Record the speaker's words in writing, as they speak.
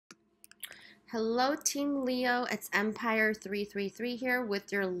Hello, Team Leo. It's Empire 333 here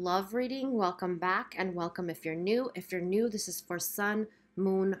with your love reading. Welcome back and welcome if you're new. If you're new, this is for Sun,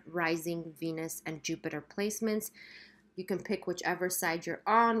 Moon, Rising, Venus, and Jupiter placements. You can pick whichever side you're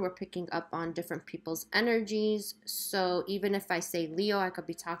on. We're picking up on different people's energies. So even if I say Leo, I could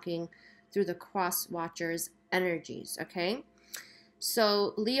be talking through the cross watchers' energies, okay?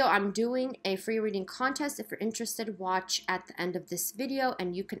 So Leo, I'm doing a free reading contest. If you're interested, watch at the end of this video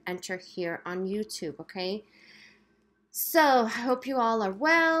and you can enter here on YouTube, okay? So I hope you all are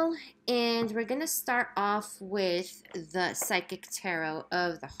well, and we're going to start off with the Psychic Tarot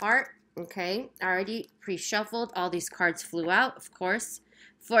of the Heart, okay? I already pre-shuffled. All these cards flew out, of course,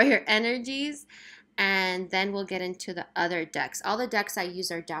 for your energies, and then we'll get into the other decks. All the decks I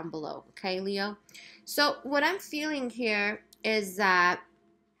use are down below, okay, Leo? So what I'm feeling here is that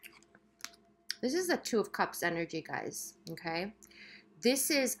this is the Two of Cups energy, guys, okay? This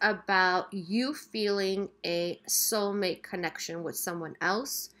is about you feeling a soulmate connection with someone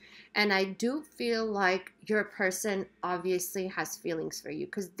else. And I do feel like your person obviously has feelings for you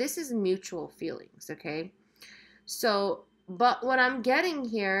because this is mutual feelings, okay? So, but what I'm getting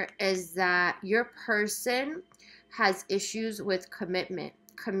here is that your person has issues with commitment,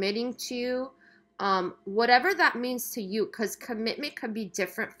 committing to you, whatever that means to you, because commitment can be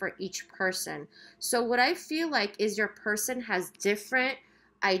different for each person. So what I feel like is your person has different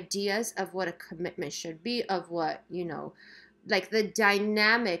ideas of what a commitment should be, of what, like the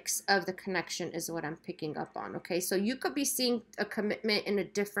dynamics of the connection is what I'm picking up on, okay? So you could be seeing a commitment in a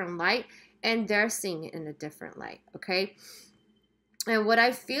different light and they're seeing it in a different light, okay? And what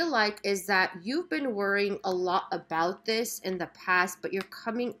I feel like is that you've been worrying a lot about this in the past, but you're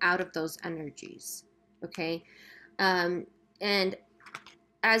coming out of those energies, okay? And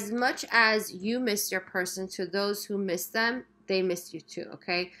as much as you miss your person, to those who miss them, they miss you too,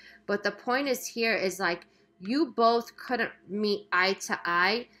 okay? But the point is here is like you both couldn't meet eye to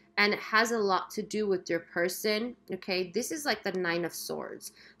eye, and it has a lot to do with your person, okay? This is like the Nine of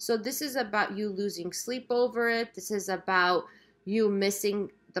Swords. So this is about you losing sleep over it. This is about you missing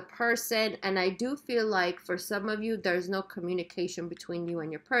the person, and I do feel like for some of you there's no communication between you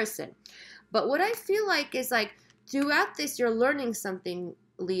and your person. But what I feel like is like throughout this you're learning something,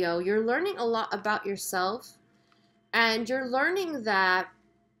 Leo. You're learning a lot about yourself, and you're learning that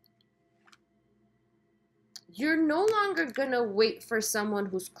you're no longer gonna wait for someone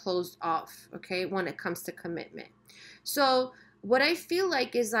who's closed off, okay, when it comes to commitment. So what I feel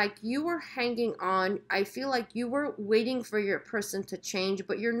like is like you were hanging on. I feel like you were waiting for your person to change,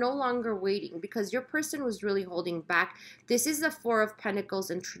 but you're no longer waiting because your person was really holding back. This is the Four of Pentacles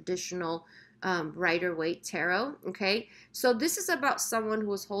in traditional Rider-Waite tarot, okay? So this is about someone who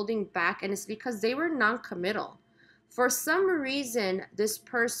was holding back, and it's because they were non-committal. For some reason, this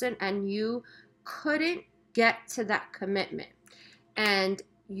person and you couldn't get to that commitment. And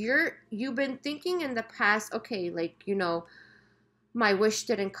you've been thinking in the past, okay, like, my wish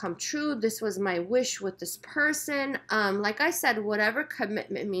didn't come true. This was my wish with this person. Like I said, whatever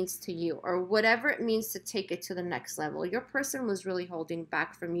commitment means to you or whatever it means to take it to the next level, your person was really holding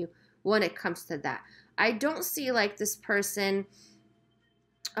back from you when it comes to that. I don't see like this person,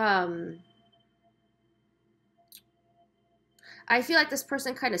 I feel like this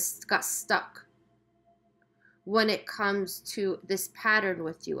person kind of got stuck when it comes to this pattern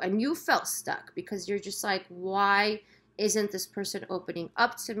with you. And you felt stuck because you're just like, why isn't this person opening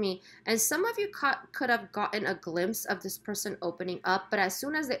up to me? And some of you could have gotten a glimpse of this person opening up, but as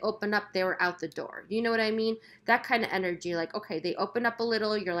soon as they open up, they were out the door. You know what I mean? That kind of energy, like, okay, they open up a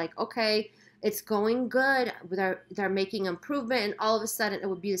little, you're like, okay, it's going good, they're making improvement, and all of a sudden it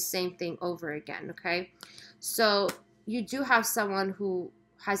would be the same thing over again, okay? So you do have someone who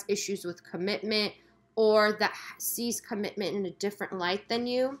has issues with commitment, or that sees commitment in a different light than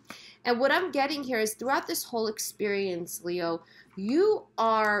you. And what I'm getting here is throughout this whole experience, Leo,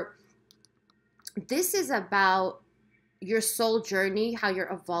 this is about your soul journey, how you're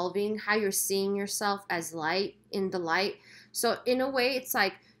evolving, how you're seeing yourself as light in the light. So in a way, it's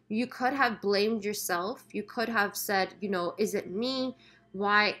like you could have blamed yourself. You could have said, is it me?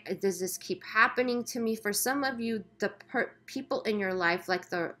 Why does this keep happening to me? For some of you, the people in your life, like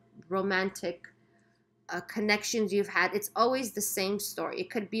the romantic connections you've had, it's always the same story. It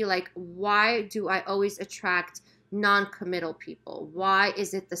could be like, why do I always attract non-committal people? Why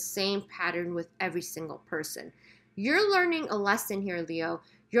is it the same pattern with every single person? You're learning a lesson here, Leo.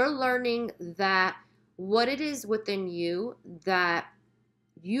 You're learning that what it is within you that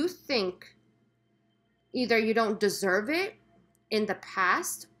you think either you don't deserve it in the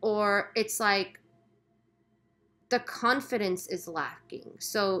past, or it's like the confidence is lacking.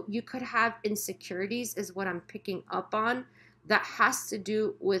 So you could have insecurities is what I'm picking up on, that has to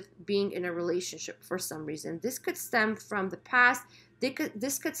do with being in a relationship for some reason. This could stem from the past.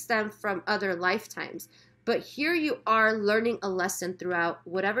 This could stem from other lifetimes. But here you are learning a lesson throughout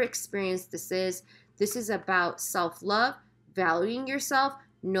whatever experience this is. This is about self-love, valuing yourself,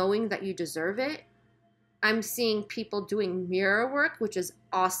 knowing that you deserve it. I'm seeing people doing mirror work, which is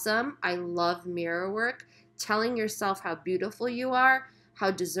awesome. I love mirror work. Telling yourself how beautiful you are, how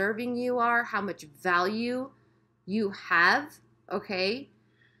deserving you are, how much value you have, okay?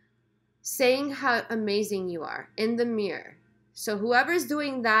 Saying how amazing you are in the mirror. So whoever's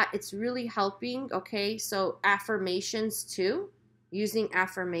doing that, it's really helping, okay? So affirmations too, using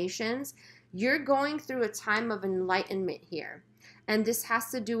affirmations. You're going through a time of enlightenment here. And this has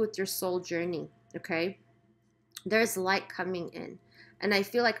to do with your soul journey, okay? There's light coming in. And I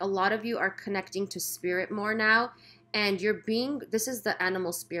feel like a lot of you are connecting to spirit more now. And this is the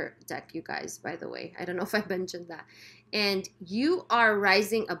animal spirit deck, you guys, by the way. I don't know if I mentioned that. And you are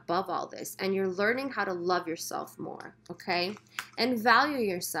rising above all this. And you're learning how to love yourself more, okay? And value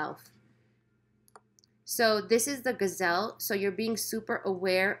yourself. So this is the gazelle. So you're being super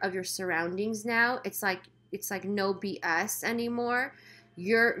aware of your surroundings now. It's like no BS anymore.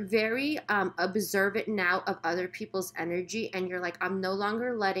 You're very observant now of other people's energy, and you're like, I'm no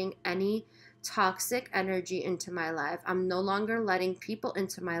longer letting any toxic energy into my life. I'm no longer letting people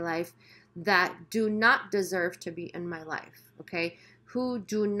into my life that do not deserve to be in my life, okay? Who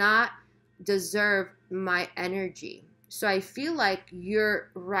do not deserve my energy. So I feel like you're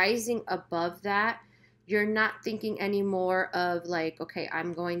rising above that. You're not thinking anymore of like, okay,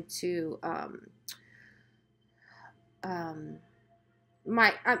 I'm going to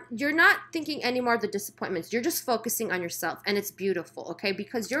you're not thinking anymore of the disappointments. You're just focusing on yourself, and it's beautiful, okay?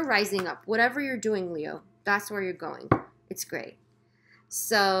 Because you're rising up. Whatever you're doing, Leo, that's where you're going. It's great.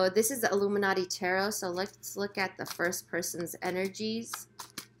 So this is the Illuminati Tarot. So let's look at the first person's energies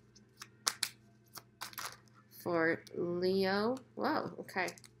for Leo. Whoa, okay.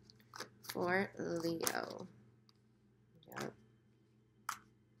 For Leo. Yep.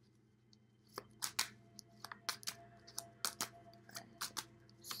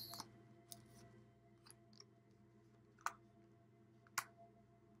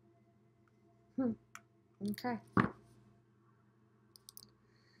 Okay.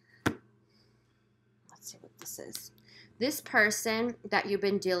 Let's see what this is. This person that you've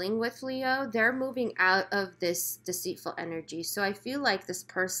been dealing with, Leo, they're moving out of this deceitful energy. So I feel like this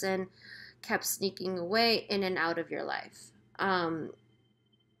person kept sneaking away in and out of your life. And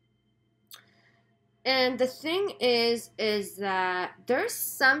the thing is that there's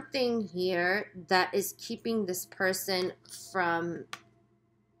something here that is keeping this person from,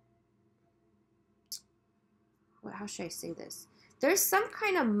 how should I say this? There's some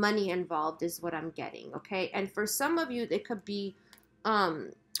kind of money involved is what I'm getting, okay? And for some of you, it could be,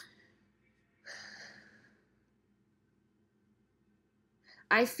 I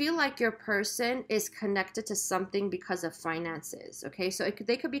feel like your person is connected to something because of finances, okay? So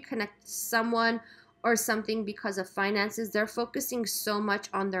they could be connected to someone or something because of finances. They're focusing so much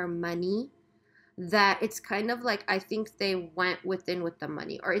on their money that it's kind of like, I think they went within with the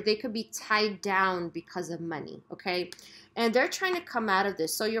money, or they could be tied down because of money, okay? And they're trying to come out of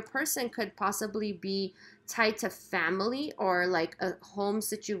this. So your person could possibly be tied to family or like a home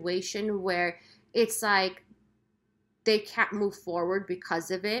situation where it's like they can't move forward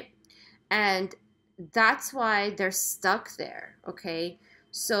because of it. And that's why they're stuck there, okay?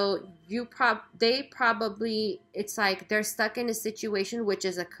 So they probably, it's like they're stuck in a situation which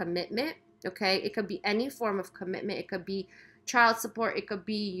is a commitment, okay? It could be any form of commitment. It could be child support. It could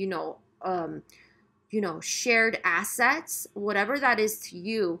be, shared assets, whatever that is to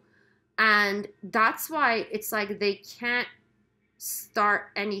you. And that's why it's like they can't start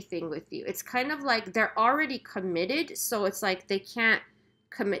anything with you. It's kind of like they're already committed, so it's like they can't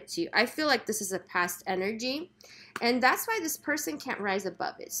commit to you. I feel like this is a past energy, and that's why this person can't rise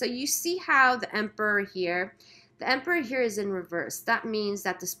above it. So you see how the Emperor here is in reverse. That means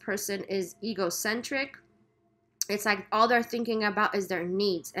that this person is egocentric. It's like all they're thinking about is their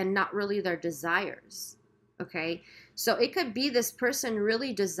needs and not really their desires, okay? So it could be this person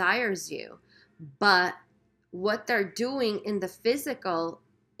really desires you, but what they're doing in the physical,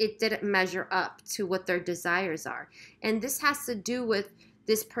 it didn't measure up to what their desires are. And this has to do with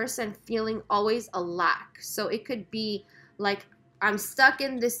this person feeling always a lack. So it could be like, I'm stuck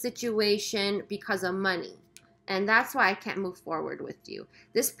in this situation because of money, and that's why I can't move forward with you.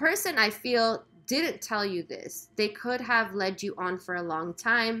 This person, I feel, didn't tell you this. They could have led you on for a long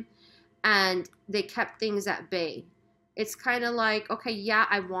time, and they kept things at bay. It's kind of like, okay, yeah,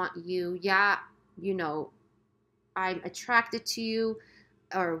 I want you. Yeah, you know, I'm attracted to you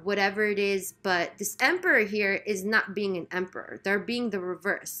or whatever it is. But this emperor here is not being an emperor. They're being the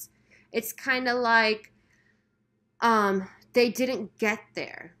reverse. It's kind of like they didn't get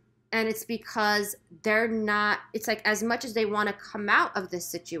there. And it's because they're not, it's like as much as they want to come out of this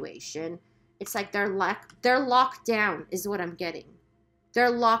situation, it's like they're locked down is what I'm getting. They're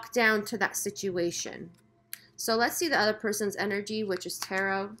locked down to that situation. So let's see the other person's energy, which is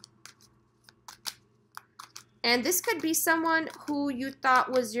tarot. And this could be someone who you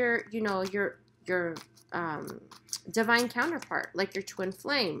thought was your, you know, your divine counterpart, like your twin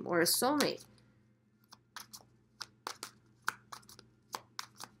flame or a soulmate.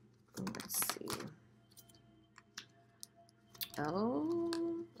 Let's see. Oh,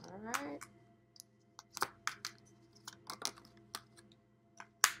 all right.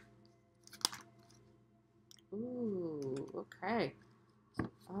 Ooh, okay.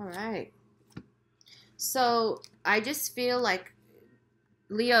 All right. So I just feel like,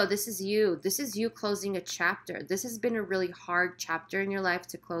 Leo, this is you. This is you closing a chapter. This has been a really hard chapter in your life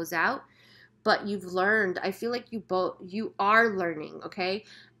to close out, but you've learned. I feel like you are learning, okay?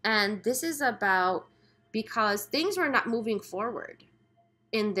 And this is about, because things were not moving forward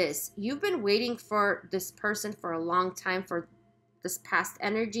in this. You've been waiting for this person for a long time, for this past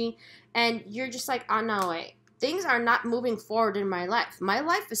energy, and you're just like, oh no, wait. Things are not moving forward in my life. My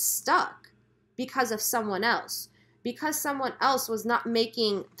life is stuck because of someone else. Because someone else was not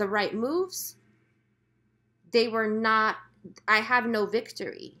making the right moves, they were not, I have no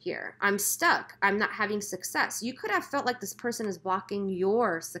victory here. I'm stuck. I'm not having success. You could have felt like this person is blocking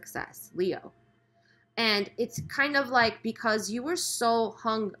your success, Leo. And it's kind of like because you were so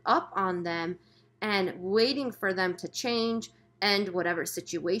hung up on them and waiting for them to change and whatever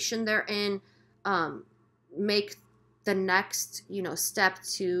situation they're in, make the next, you know, step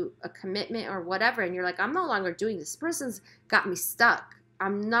to a commitment or whatever. And you're like, I'm no longer doing this. This person's got me stuck.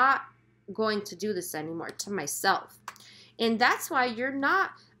 I'm not going to do this anymore to myself. And that's why you're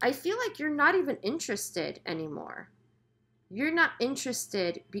not, I feel like you're not even interested anymore. You're not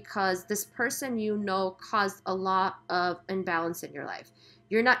interested because this person, you know, caused a lot of imbalance in your life.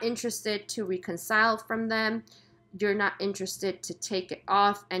 You're not interested to reconcile from them. You're not interested to take it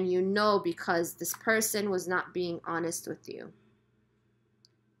off, and you know, because this person was not being honest with you.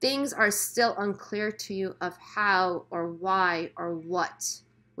 Things are still unclear to you of how or why or what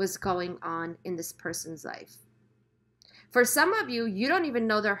was going on in this person's life. For some of you, you don't even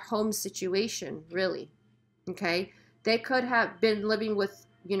know their home situation, really, okay? They could have been living with,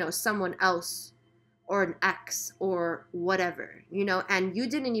 you know, someone else or an ex or whatever, you know, and you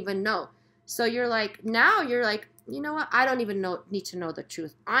didn't even know. So you're like, now you're like, you know what? I don't even need to know the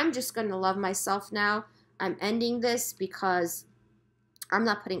truth. I'm just going to love myself now. I'm ending this because I'm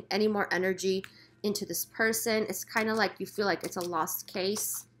not putting any more energy into this person. It's kind of like you feel like it's a lost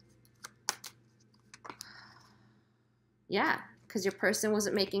case. Yeah, because your person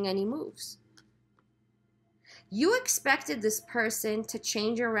wasn't making any moves. You expected this person to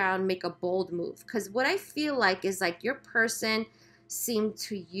change around, make a bold move. Because what I feel like is like your person seemed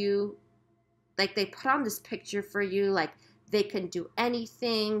to you like they put on this picture for you, like they can do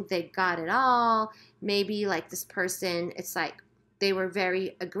anything, they got it all. Maybe like this person, it's like they were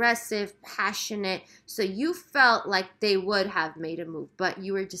very aggressive, passionate. So you felt like they would have made a move, but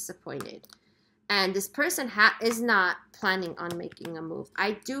you were disappointed. And this person is not planning on making a move.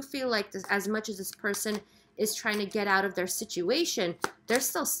 I do feel like this, as much as this person is trying to get out of their situation, they're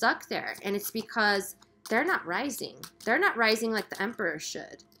still stuck there. And it's because they're not rising. They're not rising like the Emperor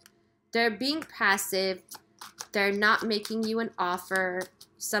should. They're being passive. They're not making you an offer.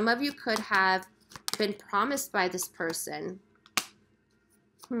 Some of you could have been promised by this person.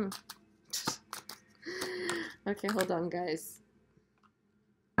 Okay, hold on, guys.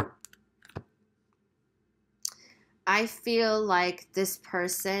 I feel like this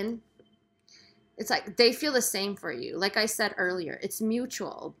person, it's like they feel the same for you. Like I said earlier, it's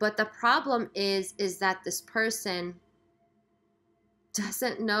mutual. But the problem is that this person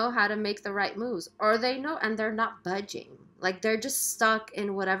doesn't know how to make the right moves, or they know and they're not budging. Like they're just stuck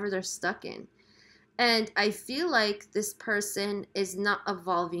in whatever they're stuck in. And I feel like this person is not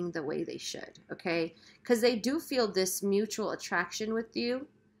evolving the way they should, okay? Because they do feel this mutual attraction with you.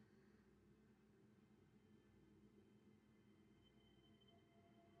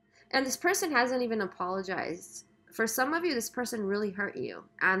 And this person hasn't even apologized. For some of you, this person really hurt you,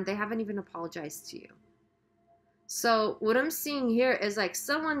 and they haven't even apologized to you. So what I'm seeing here is like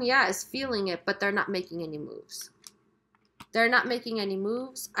someone, yeah, is feeling it, but they're not making any moves. They're not making any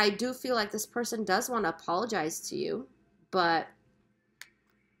moves. I do feel like this person does want to apologize to you, but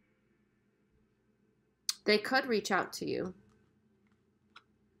they could reach out to you.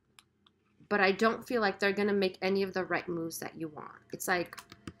 But I don't feel like they're going to make any of the right moves that you want. It's like,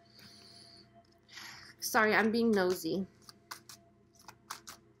 sorry, I'm being nosy.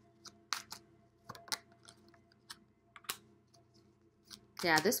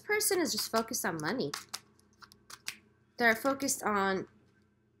 Yeah, this person is just focused on money. They're focused on,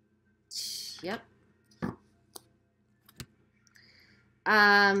 yep.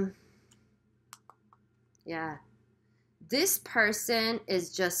 Yeah. This person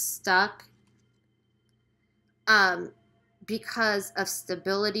is just stuck because of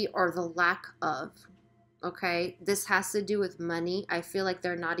stability or the lack of, okay? This has to do with money. I feel like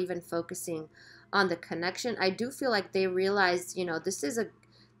they're not even focusing on the connection. I do feel like they realize, you know, this is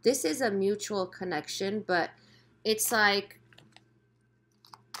a mutual connection, but it's like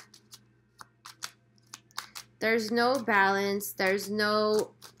there's no balance, there's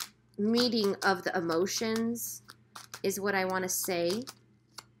no meeting of the emotions is what I want to say.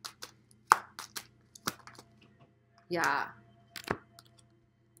 Yeah.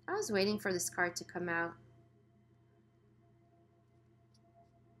 I was waiting for this card to come out.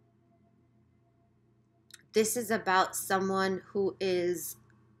 This is about someone who is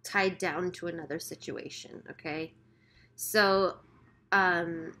tied down to another situation, okay? So,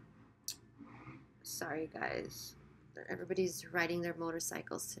 sorry guys. Everybody's riding their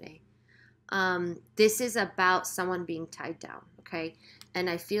motorcycles today. This is about someone being tied down, okay? And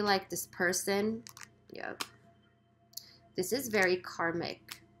I feel like this person, yeah, this is very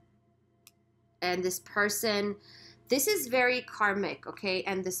karmic. And this person, this is very karmic, okay?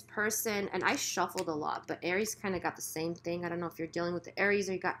 And this person, and I shuffled a lot, but Aries kind of got the same thing. I don't know if you're dealing with the Aries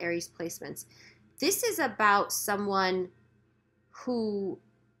or you got Aries placements. This is about someone who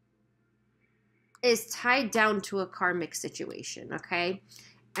is tied down to a karmic situation, okay?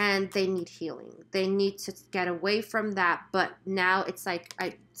 And they need healing. They need to get away from that, but now it's like,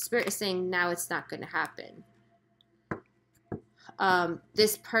 Spirit is saying now it's not going to happen.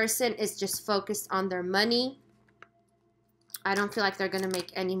 This person is just focused on their money. I don't feel like they're going to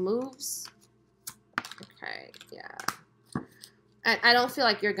make any moves. Okay, yeah. And I don't feel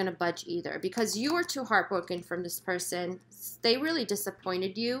like you're going to budge either because you were too heartbroken from this person. They really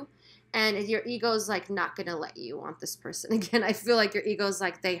disappointed you. And your ego's like not going to let you want this person again. I feel like your ego's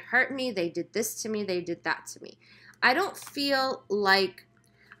like, they hurt me. They did this to me. They did that to me. I feel like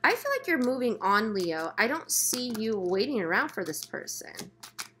you're moving on, Leo. I don't see you waiting around for this person.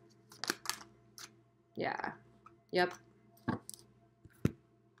 Yeah. Yep.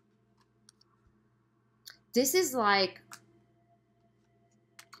 This is like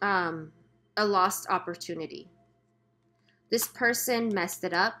a lost opportunity. This person messed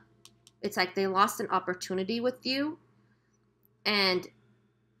it up. It's like they lost an opportunity with you. And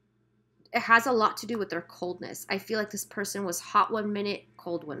it has a lot to do with their coldness. I feel like this person was hot 1 minute,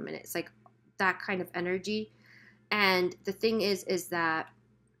 cold 1 minute. It's like that kind of energy. And the thing is that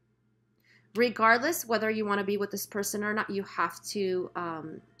regardless whether you want to be with this person or not, you have to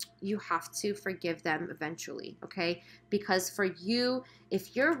forgive them eventually, okay? Because for you,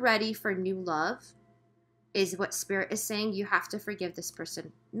 if you're ready for new love, is what Spirit is saying, you have to forgive this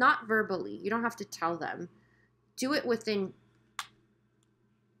person. Not verbally. You don't have to tell them. Do it within.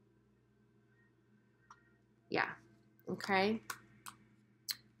 Yeah. Okay.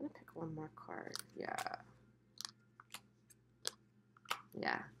 I'm going to pick one more card. Yeah.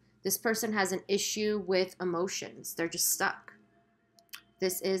 Yeah. This person has an issue with emotions. They're just stuck.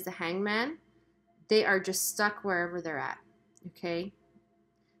 This is the Hangman. They are just stuck wherever they're at. Okay.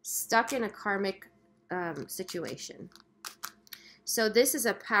 Stuck in a karmic situation. So this is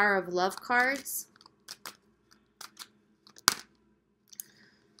a Power of Love cards.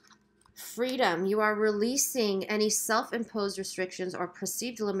 Freedom. You are releasing any self-imposed restrictions or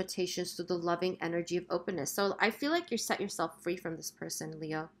perceived limitations through the loving energy of openness. So I feel like you set yourself free from this person,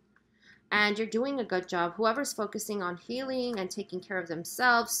 Leo. And you're doing a good job. Whoever's focusing on healing and taking care of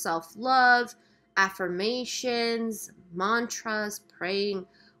themselves, self-love, affirmations, mantras, praying,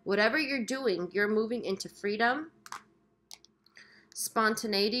 whatever you're doing, you're moving into freedom.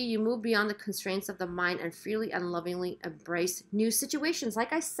 Spontaneity, you move beyond the constraints of the mind and freely and lovingly embrace new situations.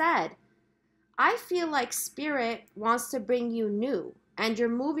 Like I said, I feel like Spirit wants to bring you new and you're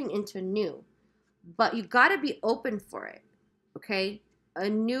moving into new, but you got to be open for it, okay? A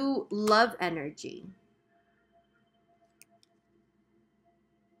new love energy.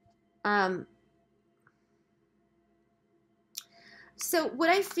 So what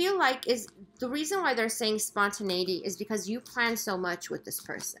I feel like is the reason why they're saying spontaneity is because you plan so much with this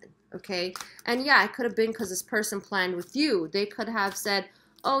person, okay? And yeah, it could have been because this person planned with you. They could have said,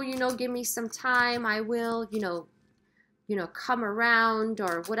 "Oh, give me some time. I will, come around,"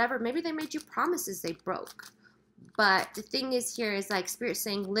 or whatever. Maybe they made you promises they broke. But the thing is here is like Spirit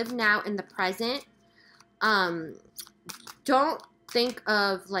saying, live now in the present. Don't think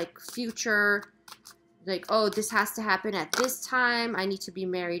of like future, like, oh, this has to happen at this time. I need to be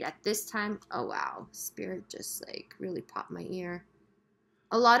married at this time. Oh, wow. Spirit just like really popped my ear.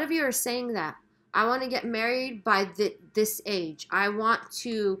 A lot of you are saying that. I want to get married by this age. I want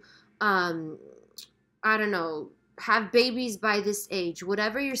to, I don't know, have babies by this age.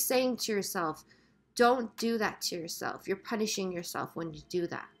 Whatever you're saying to yourself, don't do that to yourself. You're punishing yourself when you do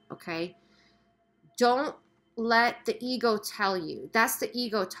that, okay? Don't let the ego tell you. That's the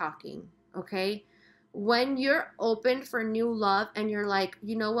ego talking, okay? When you're open for new love and you're like,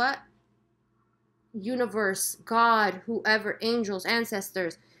 you know what? Universe, God, whoever, angels,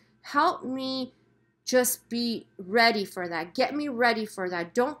 ancestors, help me just be ready for that. Get me ready for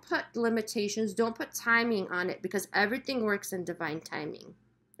that. Don't put limitations. Don't put timing on it because everything works in divine timing,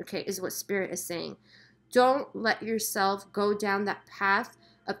 okay, is what Spirit is saying. Don't let yourself go down that path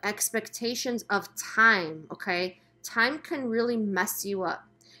of expectations of time, okay? Time can really mess you up.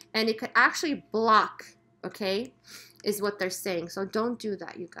 And it could actually block, okay, is what they're saying. So don't do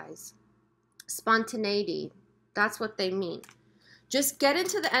that, you guys. Spontaneity, that's what they mean. Just get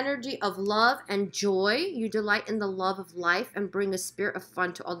into the energy of love and joy. You delight in the love of life and bring a spirit of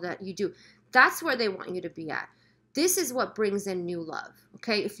fun to all that you do. That's where they want you to be at. This is what brings in new love,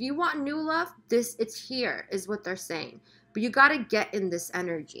 okay? If you want new love, it's here, is what they're saying. But you got to get in this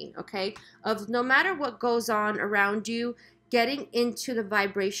energy, okay? Of no matter what goes on around you, getting into the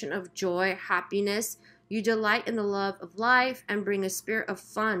vibration of joy, happiness. You delight in the love of life and bring a spirit of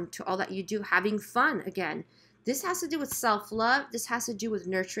fun to all that you do, having fun again. This has to do with self-love. This has to do with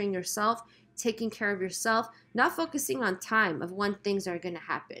nurturing yourself, taking care of yourself, not focusing on time of when things are going to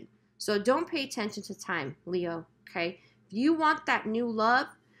happen. So don't pay attention to time, Leo, okay? If you want that new love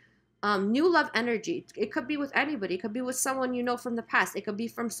energy, it could be with anybody. It could be with someone you know from the past. It could be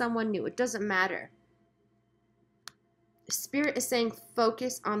from someone new. It doesn't matter. Spirit is saying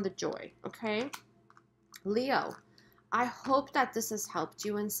focus on the joy, okay? Leo, I hope that this has helped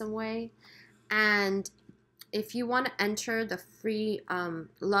you in some way. And if you want to enter the free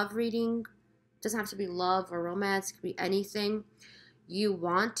love reading, it doesn't have to be love or romance. It could be anything you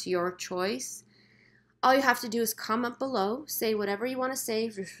want, your choice. All you have to do is comment below, say whatever you want to say.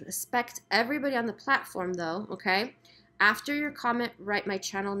 Respect everybody on the platform though, okay? After your comment, write my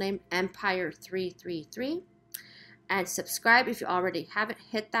channel name, Empire333. And subscribe if you already haven't.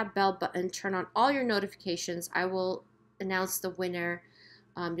 Hit that bell button. Turn on all your notifications. I will announce the winner.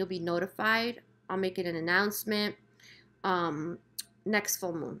 You'll be notified. I'll make it an announcement next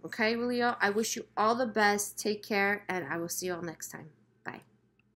full moon. Okay, Leo? I wish you all the best. Take care, and I will see you all next time.